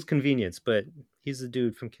seen Kim's Convenience, but he's the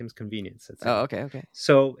dude from Kim's Convenience. Okay.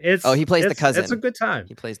 So he plays the cousin. It's a good time.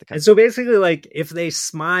 He plays the cousin. And so basically, like, if they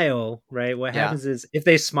smile, right? What happens is if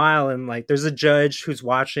they smile and like, there's a judge who's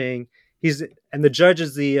watching. The judge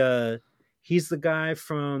is he's the guy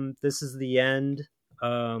from This Is the End,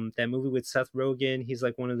 that movie with Seth Rogen. He's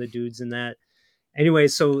like one of the dudes in that. Anyway,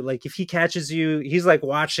 so like if he catches you, he's like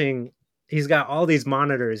watching. He's got all these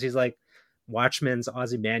monitors. He's like Watchmen's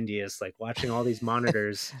Ozymandias, like watching all these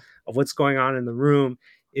monitors of what's going on in the room.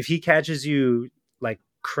 If he catches you like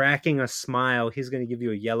cracking a smile, he's going to give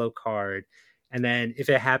you a yellow card. And then if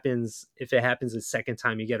it happens the second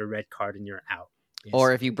time, you get a red card and you're out.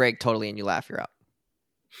 Or if you break totally and you laugh, you're out.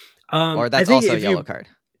 Or that's also a yellow card.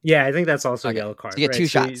 Yeah, I think that's also a yellow card. So you get 2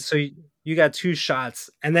 shots. So you got 2 shots.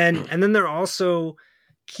 And then they're also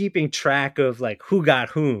keeping track of like who got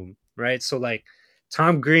whom, right? So like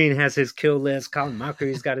Tom Green has his kill list. Colin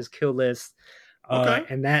Mockery's got his kill list.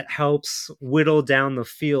 And that helps whittle down the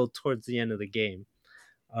field towards the end of the game.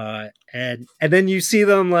 And then you see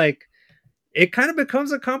them like it kind of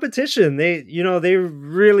becomes a competition. They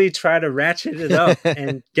really try to ratchet it up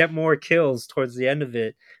and get more kills towards the end of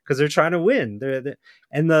it because they're trying to win.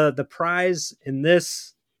 And the prize in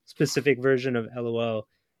this specific version of LOL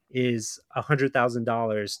is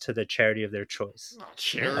 $100,000 to the charity of their choice.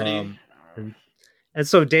 Charity. And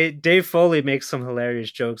so Dave Foley makes some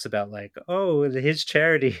hilarious jokes about like, oh, his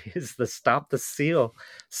charity is the Stop the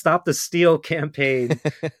Steal campaign.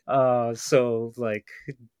 So like,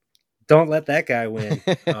 don't let that guy win.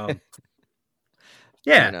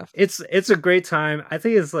 Yeah, it's a great time. I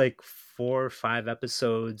think it's like 4 or 5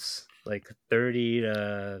 episodes, like 30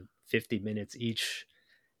 to 50 minutes each.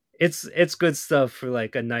 It's good stuff for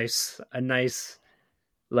like a nice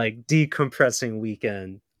like decompressing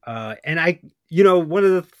weekend. And one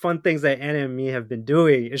of the fun things that Anna and me have been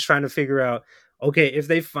doing is trying to figure out, okay, if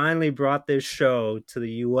they finally brought this show to the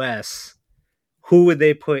US, who would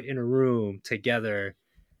they put in a room together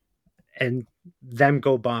and them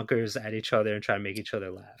go bonkers at each other and try to make each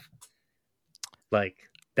other laugh? Like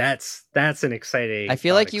that's an exciting. I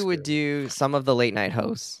feel like you would do some of the late night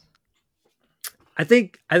hosts. I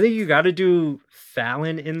think you got to do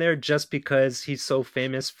Fallon in there just because he's so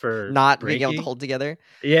famous for not being able to hold together.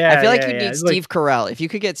 Yeah, I feel like you need Steve Carell. If you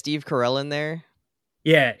could get Steve Carell in there.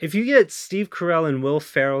 Yeah, if you get Steve Carell and Will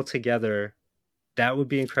Ferrell together, that would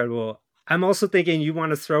be incredible. I'm also thinking you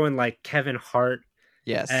want to throw in like Kevin Hart.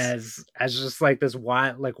 Yes. As just like this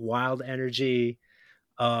wild energy.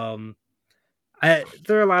 There are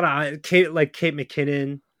a lot of Kate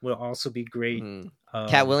McKinnon will also be great.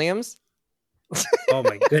 Cat Williams. Oh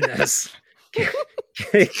my goodness.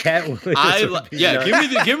 Cat Williams.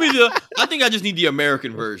 Give me the. I think I just need the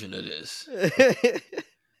American version of this.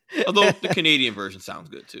 Although the Canadian version sounds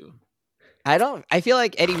good too. I feel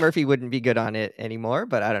like Eddie Murphy wouldn't be good on it anymore,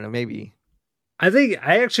 but I don't know, maybe. I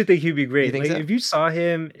actually think he'd be great. Like, so? If you saw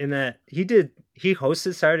him in that, he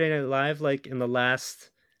hosted Saturday Night Live like in the last,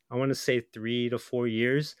 I want to say 3 to 4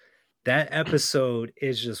 years. That episode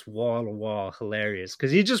is just wall to wall hilarious because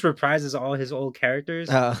he just reprises all his old characters.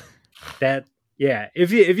 If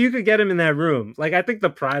you could get him in that room, like I think the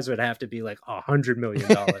prize would have to be like $100 million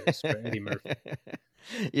for Eddie Murphy.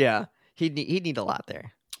 Yeah, he'd need a lot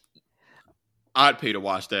there. I'd pay to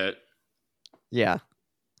watch that. Yeah,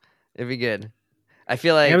 it'd be good. I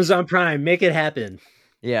feel like Amazon Prime, make it happen.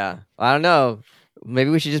 Yeah, I don't know. Maybe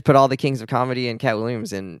we should just put all the Kings of Comedy and Cat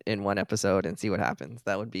Williams in one episode and see what happens.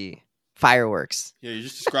 That would be fireworks. Yeah, you're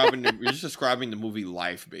just describing the movie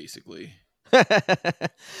Life, basically. All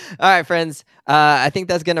right, friends. I think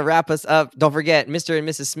that's going to wrap us up. Don't forget, Mr. and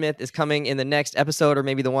Mrs. Smith is coming in the next episode or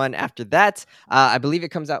maybe the one after that. I believe it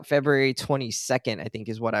comes out February 22nd, I think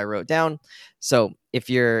is what I wrote down. So if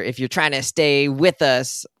you're trying to stay with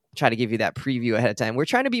us, try to give you that preview ahead of time. We're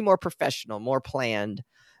trying to be more professional, more planned,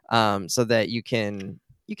 so that you can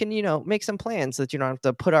make some plans so that you don't have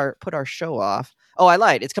to put our show off. Oh, I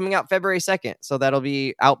lied. It's coming out February 2nd, so that'll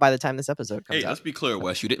be out by the time this episode comes out. Hey, let's be clear,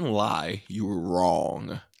 Wes. You didn't lie. You were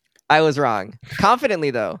wrong. I was wrong.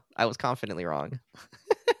 Confidently, though. I was confidently wrong.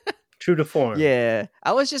 True to form. Yeah.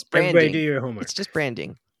 I was just branding. Everybody do your homework. It's just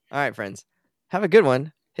branding. All right, friends. Have a good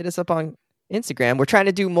one. Hit us up on Instagram. We're trying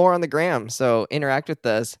to do more on the gram, so interact with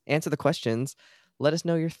us. Answer the questions. Let us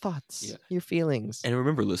know your thoughts, your feelings. And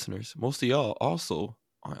remember, listeners, most of y'all also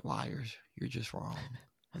aren't liars. You're just wrong.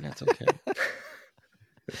 And that's okay.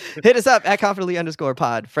 Hit us up at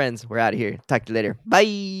confidently_pod. Friends, we're out of here. Talk to you later.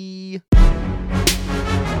 Bye.